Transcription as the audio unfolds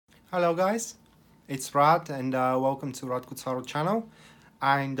Hello guys, it's Rad and welcome to Radko Tarot channel.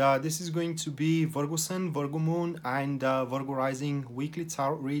 And this is going to be Virgo Sun, Virgo Moon and Virgo Rising weekly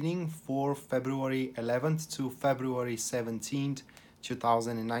tarot reading for February 11th to February 17th,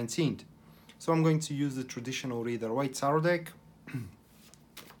 2019. So I'm going to use the traditional Rider-Waite tarot deck.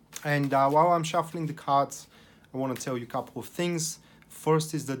 And while I'm shuffling the cards, I want to tell you a couple of things.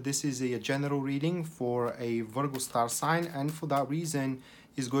 First is that this is a general reading for a Virgo star sign, and for that reason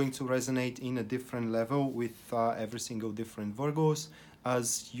is going to resonate in a different level with every single different Virgos,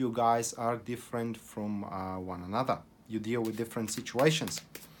 as you guys are different from one another. You deal with different situations.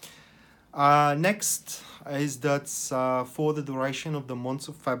 Next is that for the duration of the month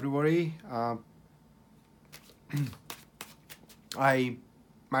of February, I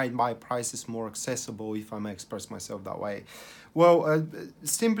made my prices more accessible, if I may express myself that way. Well,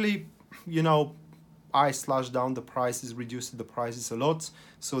 simply, I slashed down the prices, reduced the prices a lot,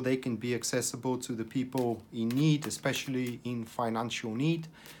 so they can be accessible to the people in need, especially in financial need.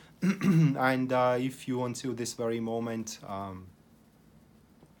 And if you, until this very moment,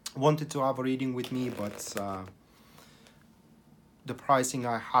 wanted to have a reading with me, but the pricing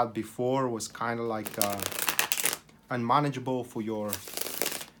I had before was kind of like unmanageable for your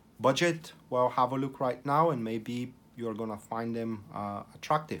budget, well, have a look right now and maybe you're gonna find them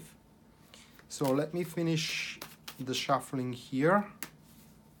attractive. So let me finish the shuffling here.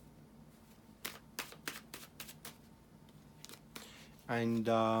 And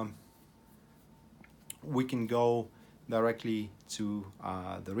we can go directly to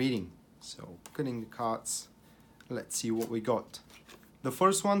the reading. So cutting the cards, let's see what we got. The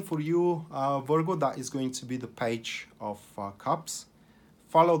first one for you, Virgo, that is going to be the Page of Cups,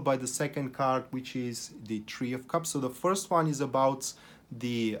 followed by the second card, which is the Three of Cups. So the first one is about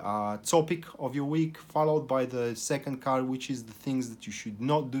the topic of your week, followed by the second card, which is the things that you should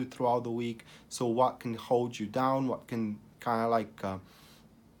not do throughout the week. So what can hold you down, what can kind of like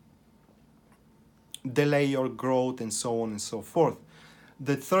delay your growth, and so on and so forth.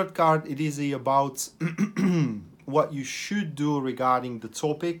 The third card, it is about what you should do regarding the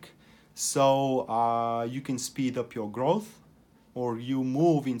topic, so you can speed up your growth or you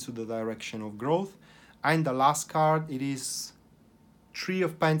move into the direction of growth. And the last card, it is Three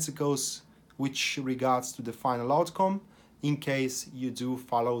of Pentacles, which regards to the final outcome, in case you do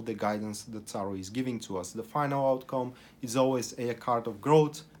follow the guidance that Tarot is giving to us. The final outcome is always a card of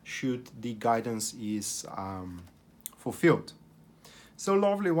growth should the guidance is fulfilled. So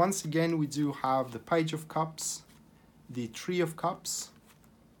lovely. Once again, we do have the Page of Cups, the Three of Cups,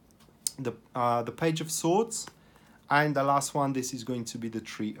 the Page of Swords, and the last one, this is going to be the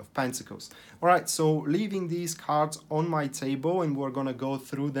Three of Pentacles. All right, so leaving these cards on my table, and we're going to go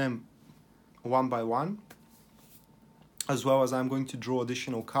through them one by one, as well as I'm going to draw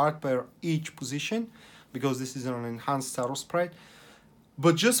additional card per each position, because this is an enhanced tarot spread.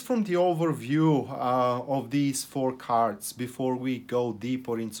 But just from the overview of these four cards, before we go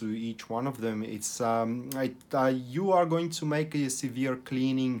deeper into each one of them, it's you are going to make a severe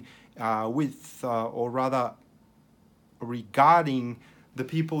cleaning with, or rather, regarding the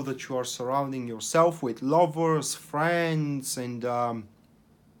people that you are surrounding yourself with, lovers, friends, and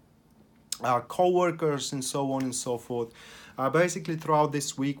co-workers, and so on and so forth. Basically, throughout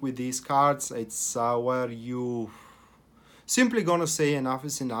this week with these cards, it's where you simply gonna say enough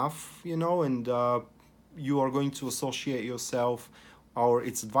is enough, and you are going to associate yourself, or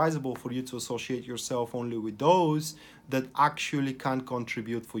it's advisable for you to associate yourself only with those that actually can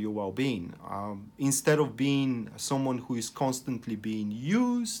contribute for your well-being, instead of being someone who is constantly being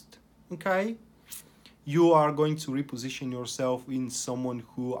used. Okay, you are going to reposition yourself in someone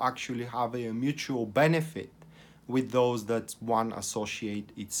who actually have a mutual benefit with those that one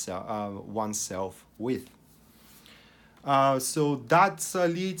associate oneself with. So that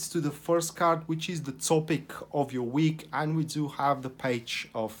leads to the first card, which is the topic of your week, and we do have the Page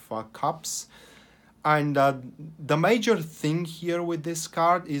of Cups. And the major thing here with this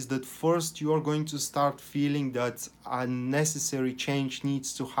card is that first you are going to start feeling that a necessary change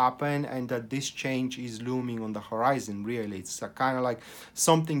needs to happen, and that this change is looming on the horizon. Really, it's kind of like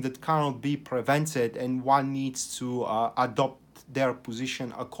something that cannot be prevented, and one needs to adopt their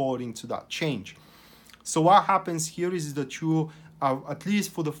position according to that change. So what happens here is that you, at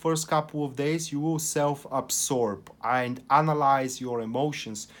least for the first couple of days, you will self-absorb and analyze your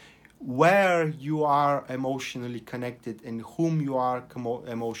emotions, where you are emotionally connected and whom you are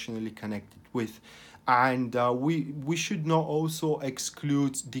emotionally connected with. And we should not also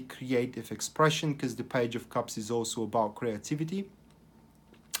exclude the creative expression, because the Page of Cups is also about creativity.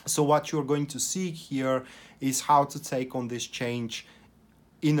 So what you're going to see here is how to take on this change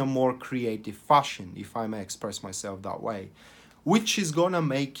in a more creative fashion, if I may express myself that way, which is gonna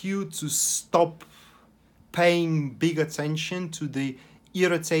make you to stop paying big attention to the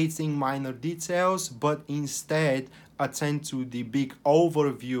irritating minor details, but instead attend to the big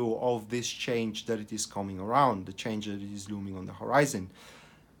overview of this change that it is coming around, the change that is looming on the horizon,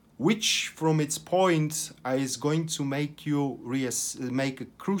 which from its point is going to make you make a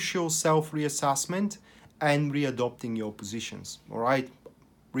crucial self-reassessment and readopting your positions, all right,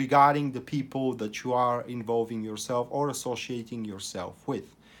 regarding the people that you are involving yourself or associating yourself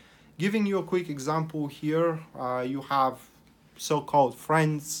with. Giving you a quick example here, you have so-called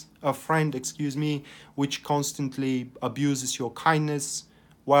a friend, which constantly abuses your kindness.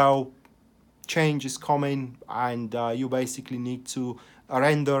 Well, change is coming, and you basically need to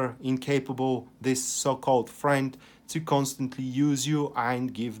render incapable this so-called friend to constantly use you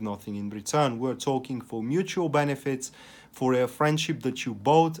and give nothing in return. We're talking for mutual benefits, for a friendship that you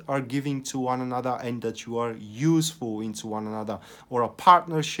both are giving to one another and that you are useful into one another, or a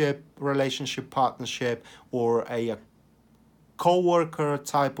partnership, relationship partnership, or a co-worker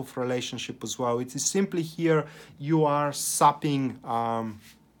type of relationship as well. It is simply here you are sapping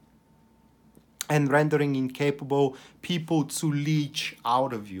and rendering incapable people to leech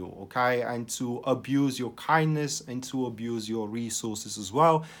out of you, okay, and to abuse your kindness and to abuse your resources as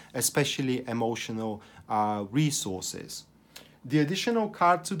well, especially emotional resources. The additional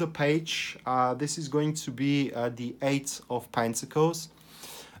card to the page, this is going to be the Eight of Pentacles.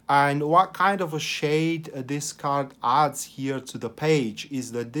 And what kind of a shade this card adds here to the page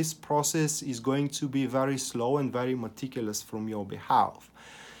is that this process is going to be very slow and very meticulous from your behalf.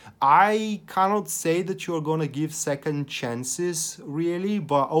 I cannot say that you're going to give second chances, really,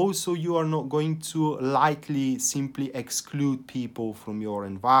 but also you are not going to lightly simply exclude people from your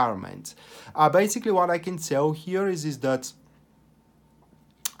environment. Basically, what I can tell here is that,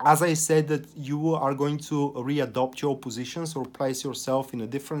 as I said, that you are going to readopt your positions or place yourself in a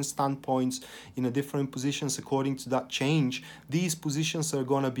different standpoints, in a different positions according to that change. These positions are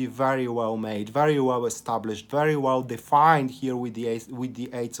going to be very well made, very well established, very well defined here with the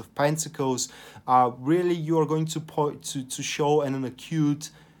Eight of Pentacles. Really, you are going to show an acute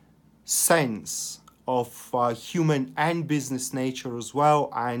sense of human and business nature as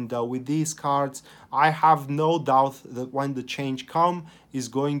well, and with these cards I have no doubt that when the change comes is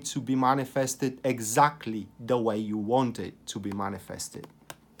going to be manifested exactly the way you want it to be manifested.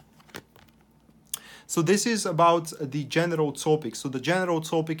 So this is about the general topic. So the general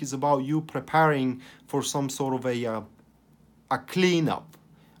topic is about you preparing for some sort of a cleanup,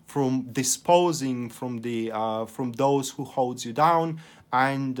 from disposing from those who holds you down,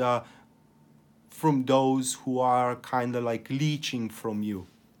 and from those who are kind of like leeching from you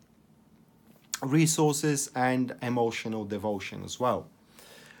resources and emotional devotion as well.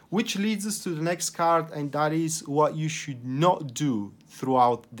 Which leads us to the next card, and that is what you should not do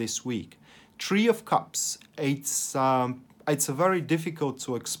throughout this week. Three of Cups. It's a very difficult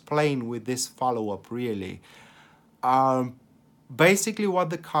to explain with this follow-up, really. Basically, what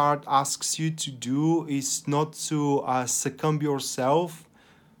the card asks you to do is not to succumb yourself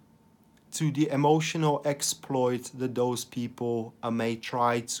to the emotional exploit that those people may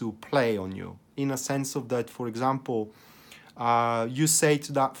try to play on you. In a sense of that, for example, you say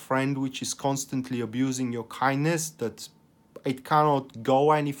to that friend which is constantly abusing your kindness that it cannot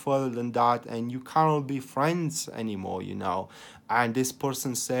go any further than that and you cannot be friends anymore, and this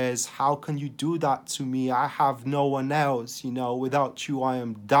person says, how can you do that to me? I have no one else, without you I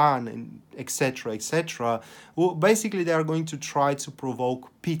am done, and etc, etc. Well, basically they are going to try to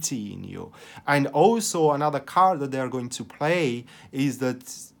provoke pity in you. And also another card that they are going to play is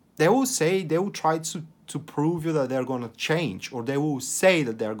that they will try to prove you that they're going to change, or they will say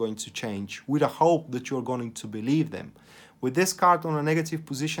that they're going to change with a hope that you're going to believe them. With this card on a negative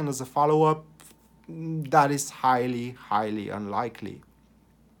position as a follow-up, that is highly, highly unlikely.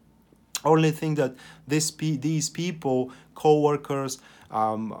 Only thing that these people, co-workers,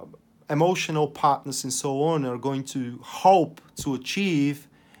 emotional partners and so on are going to hope to achieve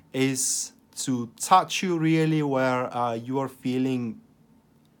is to touch you really where you are feeling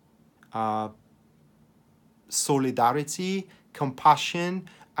solidarity, compassion,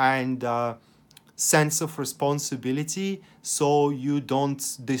 and sense of responsibility, so you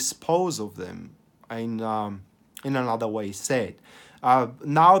don't dispose of them in another way said.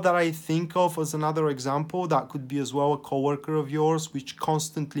 Now that I think of as another example, that could be as well a coworker of yours which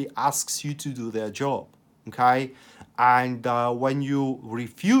constantly asks you to do their job, okay? And when you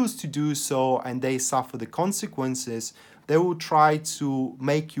refuse to do so and they suffer the consequences, they will try to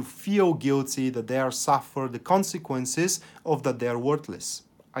make you feel guilty that they are suffer the consequences of that they are worthless.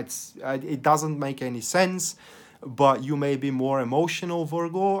 It doesn't make any sense, but you may be more emotional,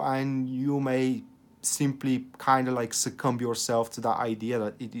 Virgo, and you may simply kind of like succumb yourself to that idea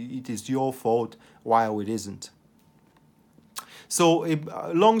that it is your fault while it isn't. So,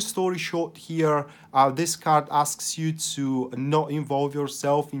 long story short, here, this card asks you to not involve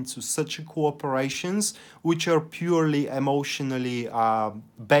yourself into such cooperations which are purely emotionally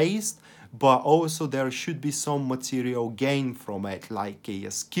based, but also there should be some material gain from it, like a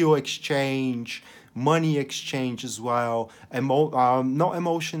skill exchange, money exchange as well, not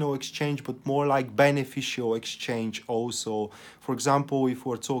emotional exchange, but more like beneficial exchange also. For example, if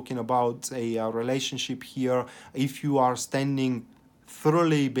we're talking about a relationship here, if you are standing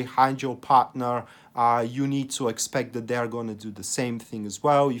thoroughly behind your partner, you need to expect that they're going to do the same thing as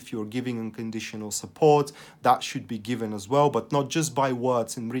well. If you're giving unconditional support, that should be given as well, but not just by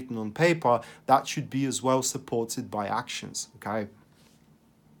words and written on paper. That should be as well supported by actions. Okay.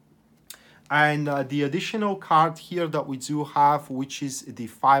 And the additional card here that we do have, which is the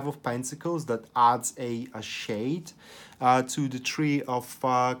Five of Pentacles, that adds a shade to the Three of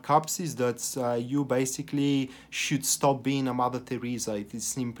Cups, is that you basically should stop being a Mother Teresa. It is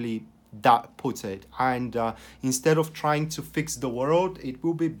simply that put it. And instead of trying to fix the world, it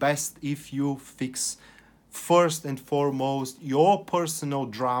will be best if you fix first and foremost your personal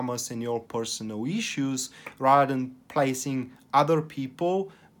dramas and your personal issues, rather than placing other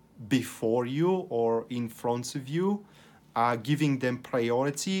people before you or in front of you, giving them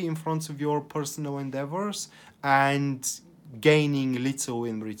priority in front of your personal endeavors, and gaining little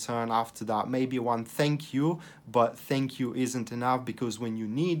in return after that. Maybe one thank you, but thank you isn't enough, because when you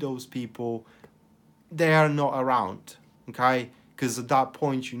need those people, they are not around. Okay, because at that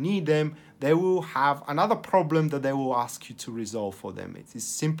point you need them, they will have another problem that they will ask you to resolve for them. It is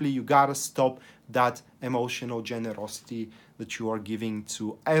simply, you gotta stop that emotional generosity that you are giving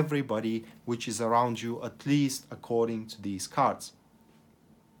to everybody which is around you, at least according to these cards.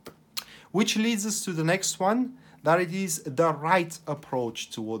 Which leads us to the next one, that it is the right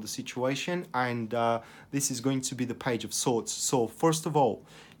approach toward the situation, and this is going to be the Page of Swords. So first of all,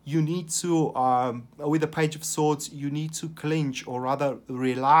 you need to, with the Page of Swords, you need to clinch, or rather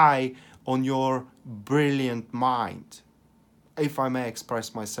rely on your brilliant mind, if I may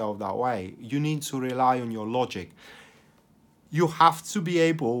express myself that way. You need to rely on your logic. You have to be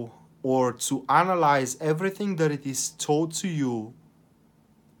able, or to analyze everything that it is told to you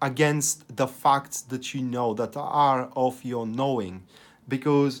against the facts that you know, that are of your knowing,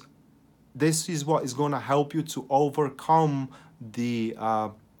 because this is what is going to help you to overcome the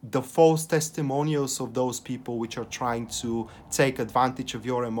false testimonials of those people which are trying to take advantage of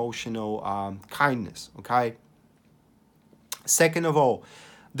your emotional kindness. Okay. Second of all,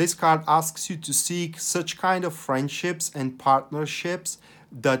 this card asks you to seek such kind of friendships and partnerships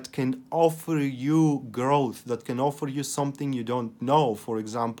that can offer you growth, that can offer you something you don't know, for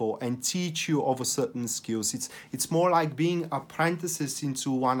example, and teach you of a certain skills. It's more like being apprentices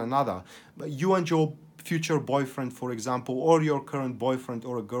into one another. You and your future boyfriend, for example, or your current boyfriend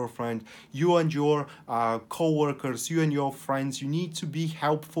or a girlfriend, you and your co-workers, you and your friends, you need to be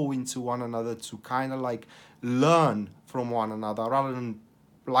helpful into one another, to kind of like learn from one another, rather than,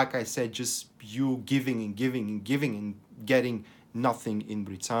 like I said, just you giving and giving and giving and getting nothing in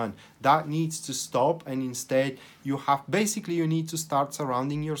return. That needs to stop, and instead you need to start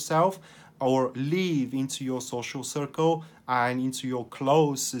surrounding yourself, or leave into your social circle and into your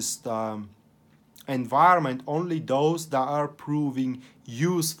closest environment only those that are proving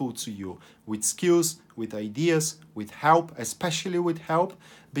useful to you, with skills, with ideas, with help, especially with help,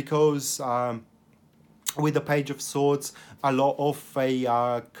 because with the Page of Swords, a lot of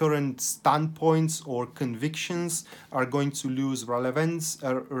current standpoints or convictions are going to lose relevance,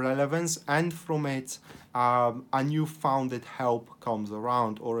 and from it, a new founded help comes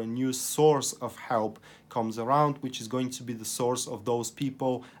around, or a new source of help comes around, which is going to be the source of those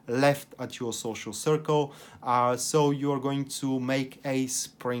people left at your social circle. So you're going to make a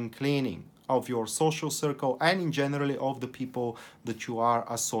spring cleaning of your social circle, and in generally of the people that you are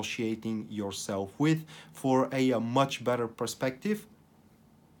associating yourself with, for a much better perspective,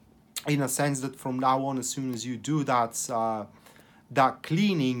 in a sense that from now on, as soon as you do that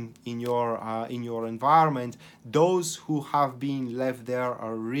cleaning in your environment, those who have been left there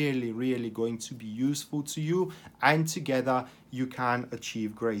are really going to be useful to you, and together you can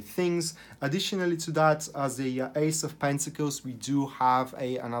achieve great things. Additionally to that, as the Ace of Pentacles, we do have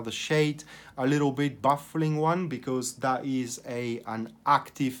another shade, a little bit baffling one, because that is an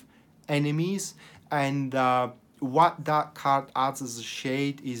active enemies, and what that card adds as a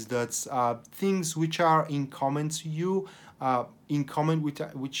shade is that things which are in common to you in common with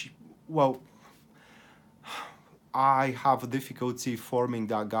which, well, I have a difficulty forming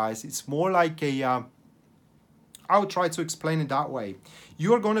that, guys. It's more like a I would try to explain it that way.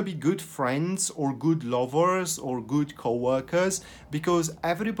 You are going to be good friends or good lovers or good co-workers because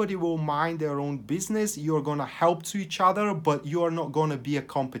everybody will mind their own business. You're going to help to each other, but you are not going to be a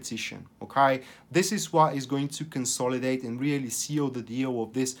competition, okay? This is what is going to consolidate and really seal the deal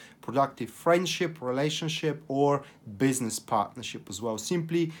of this productive friendship, relationship, or business partnership as well.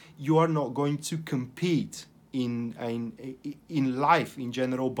 Simply, you are not going to compete in life in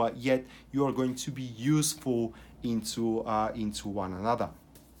general, but yet you are going to be useful into one another.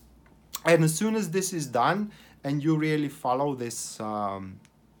 And as soon as this is done and you really follow this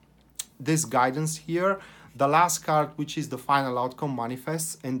guidance here, the last card, which is the final outcome,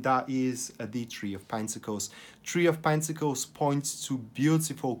 manifests, and that is the Three of Pentacles. Three of Pentacles points to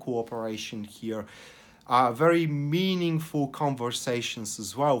beautiful cooperation here. Very meaningful conversations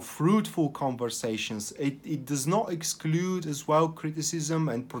as well, fruitful conversations. It does not exclude as well criticism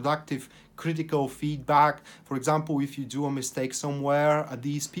and productive critical feedback. For example, if you do a mistake somewhere,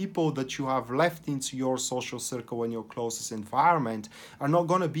 these people that you have left into your social circle and your closest environment are not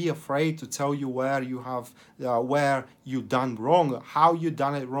going to be afraid to tell you where you done wrong, how you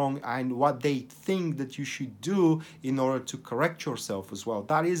done it wrong, and what they think that you should do in order to correct yourself as well.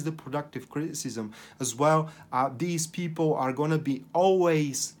 That is the productive criticism as well. These people are going to be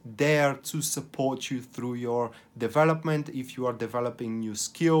always there to support you through your development if you are developing new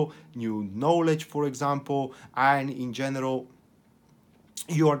skill, new knowledge, for example, and in general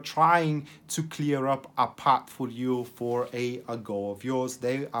you are trying to clear up a path for you for a goal of yours.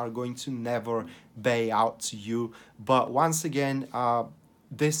 They are going to never bail out to you. But once again,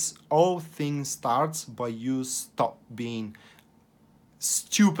 this whole thing starts by you stop being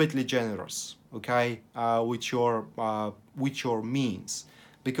stupidly generous, okay, with your means,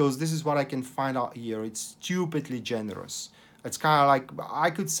 because this is what I can find out here. It's stupidly generous. It's kind of like,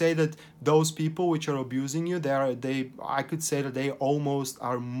 I could say that those people which are abusing you, I could say that they almost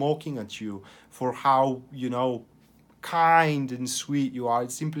are mocking at you for how, kind and sweet you are.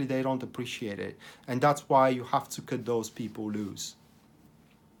 It's simply they don't appreciate it, and that's why you have to cut those people loose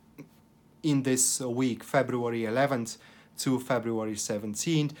in this week, February 11th to February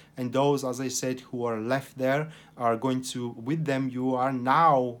 17th. And those, as I said, who are left there are going to, with them, you are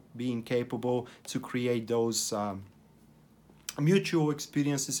now being capable to create those mutual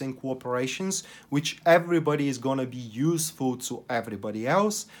experiences and cooperations, which everybody is going to be useful to everybody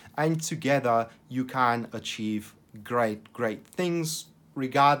else. And together you can achieve great things,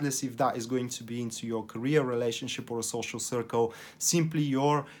 regardless if that is going to be into your career, relationship, or a social circle. Simply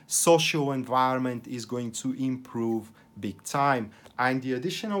your social environment is going to improve big time. And the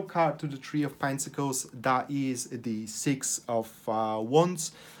additional card to the Three of Pentacles, that is the Six of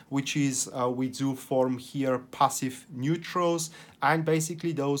Wands, which is we do form here passive neutrals, and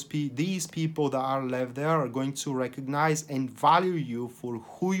basically these people that are left there are going to recognize and value you for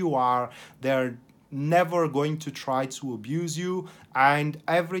who you are. They're never going to try to abuse you, and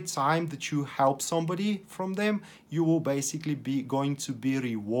every time that you help somebody from them, you will basically be going to be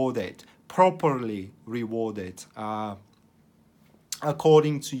rewarded, properly rewarded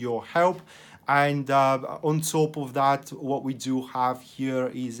according to your help. And on top of that, what we do have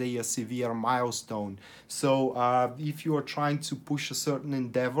here is a severe milestone. So if you are trying to push a certain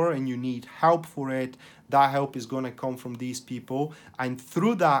endeavor and you need help for it, that help is going to come from these people, and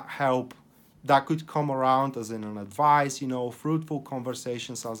through that help, that could come around as an advice, fruitful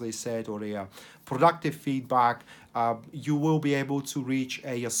conversations, as I said, or a productive feedback. You will be able to reach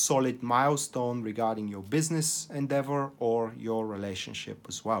a solid milestone regarding your business endeavor or your relationship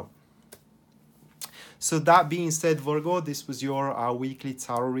as well. So that being said, Virgo, this was your weekly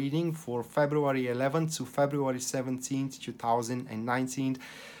tarot reading for February 11th to February 17th, 2019.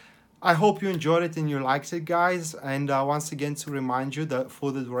 I hope you enjoyed it and you liked it, guys. And once again, to remind you that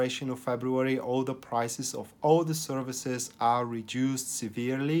for the duration of February, all the prices of all the services are reduced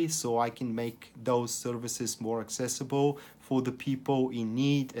severely, so I can make those services more accessible for the people in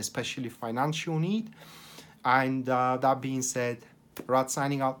need, especially financial need. And that being said, Rad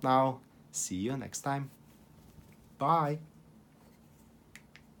signing out now. See you next time. Bye.